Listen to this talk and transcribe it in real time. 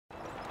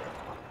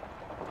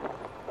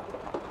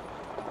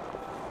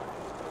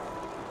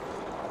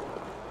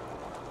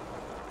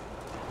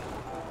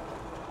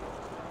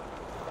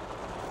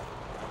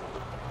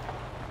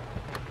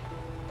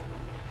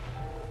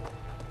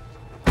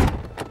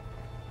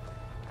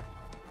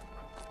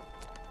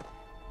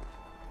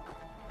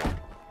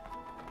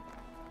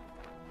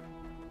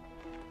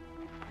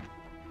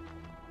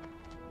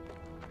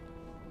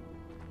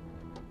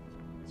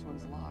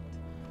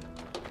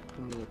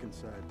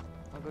inside.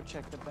 I'll go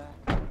check the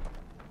back.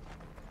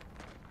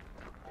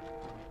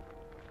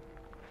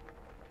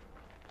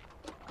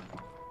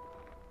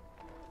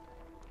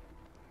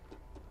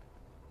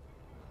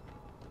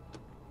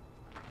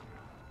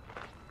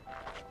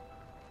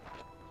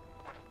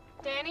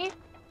 Danny?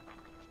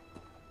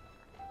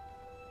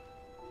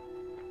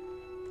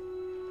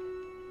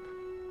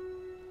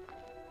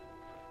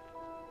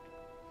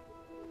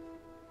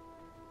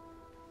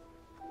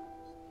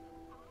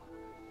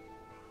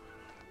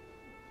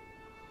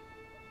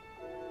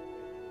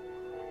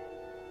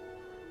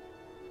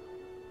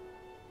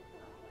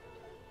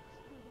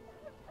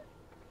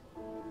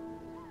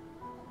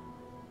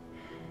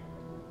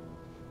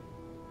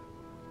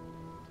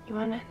 You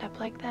want to end up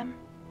like them?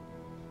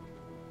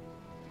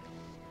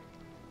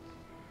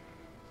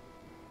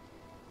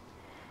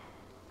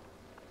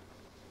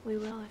 We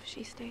will if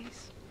she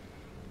stays.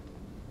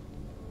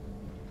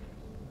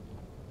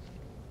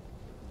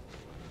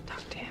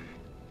 Talk to him.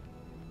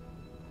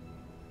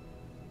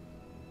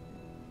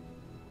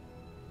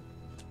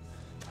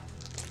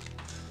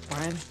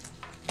 Brian,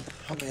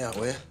 Help me out,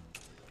 will you?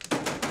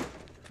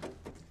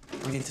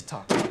 we need to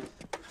talk. The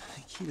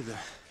key to the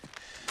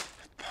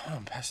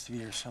pump has to be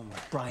here somewhere.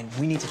 Brian,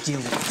 we need to deal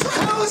with it. What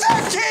the hell is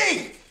that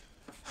key?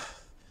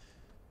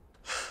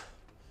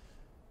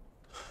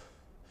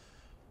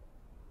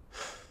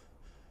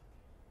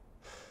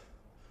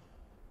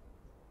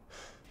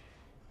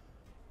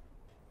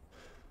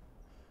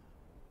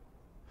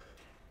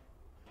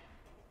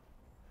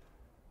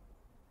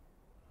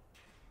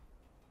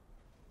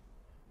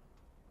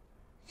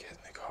 Get in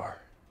the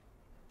car.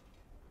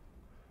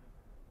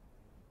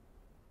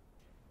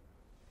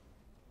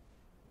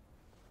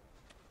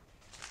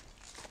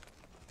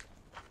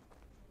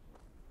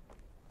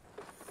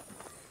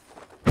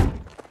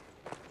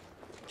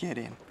 Get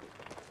in.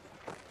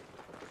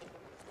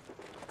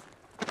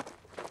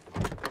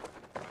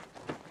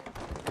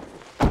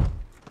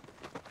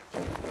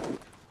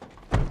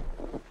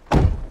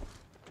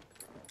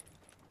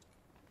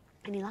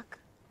 Any luck?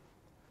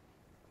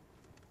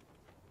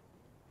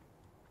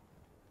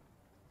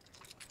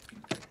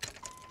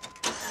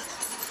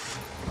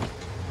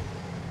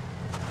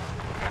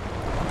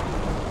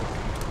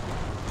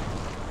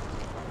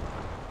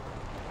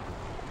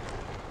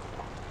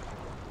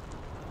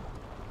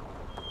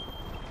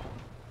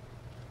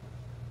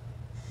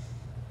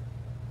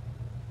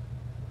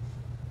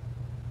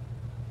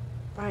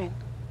 Brian.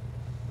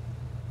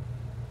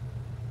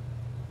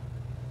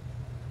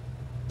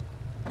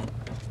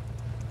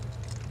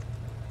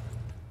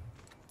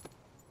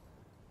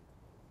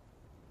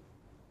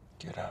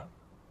 Get out.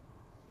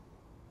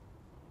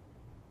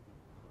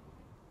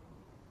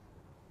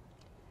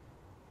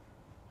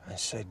 I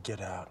said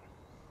get out.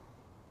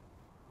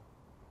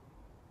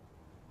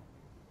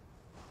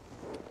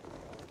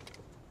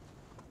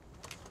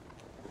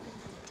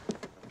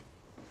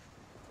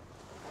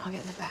 I'll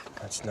get in the back.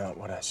 That's not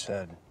what I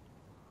said.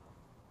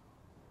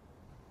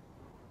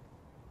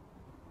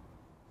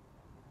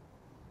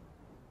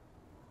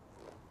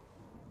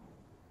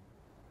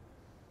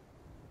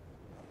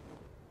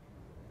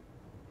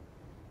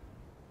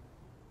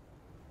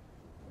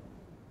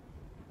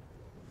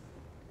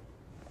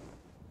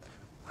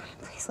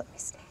 Please let me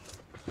stay.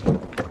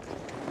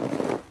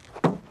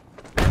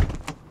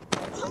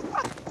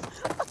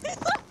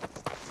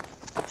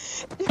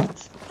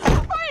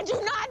 Brian, do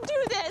not do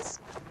this!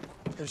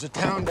 There's a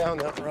town down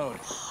that road.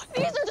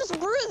 These are just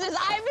bruises.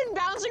 I've been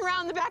bouncing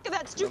around the back of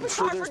that stupid I'm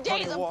sure car there's for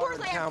plenty days. of Of water course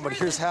in I have town, but bruises.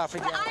 here's half a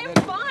But gallon I'm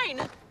anyway.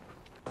 fine.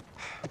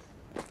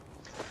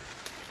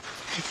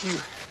 If you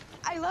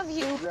I love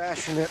you.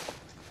 ration it,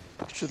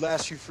 it should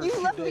last you for a You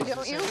few love me, days. don't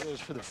The same you? goes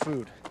for the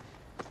food.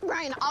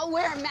 Brian, I'll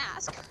wear a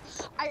mask.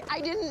 I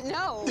didn't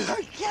know.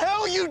 The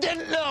hell you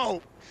didn't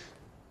know!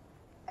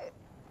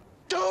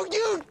 Don't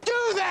you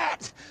do that!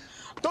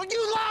 Don't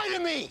you lie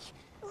to me!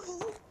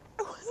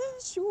 I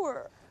wasn't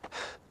sure.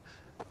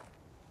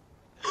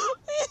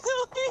 Please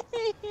don't leave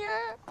me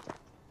here.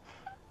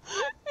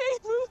 Please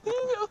don't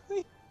leave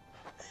me.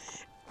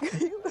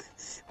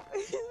 Please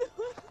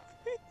don't.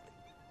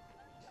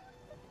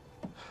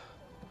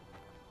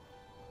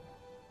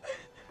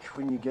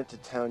 When you get to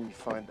town, you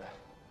find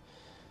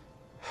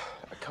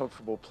a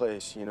comfortable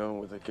place, you know,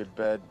 with a good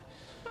bed.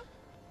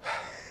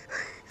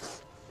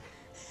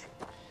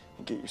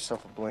 And get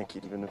yourself a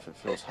blanket, even if it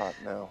feels hot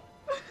now.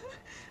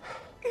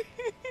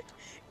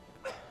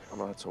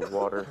 Lots of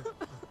water.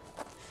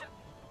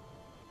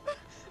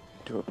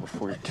 Do it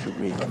before you're too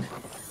weak.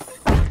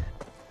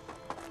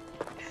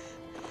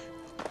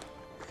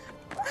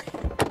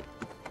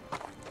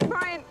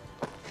 Brian.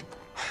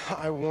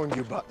 I warned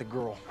you about the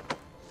girl.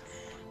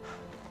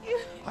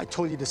 I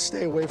told you to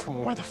stay away from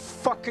her. Why the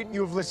fuck couldn't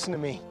you have listened to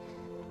me?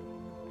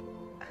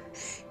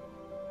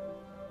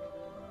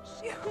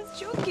 She was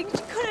joking.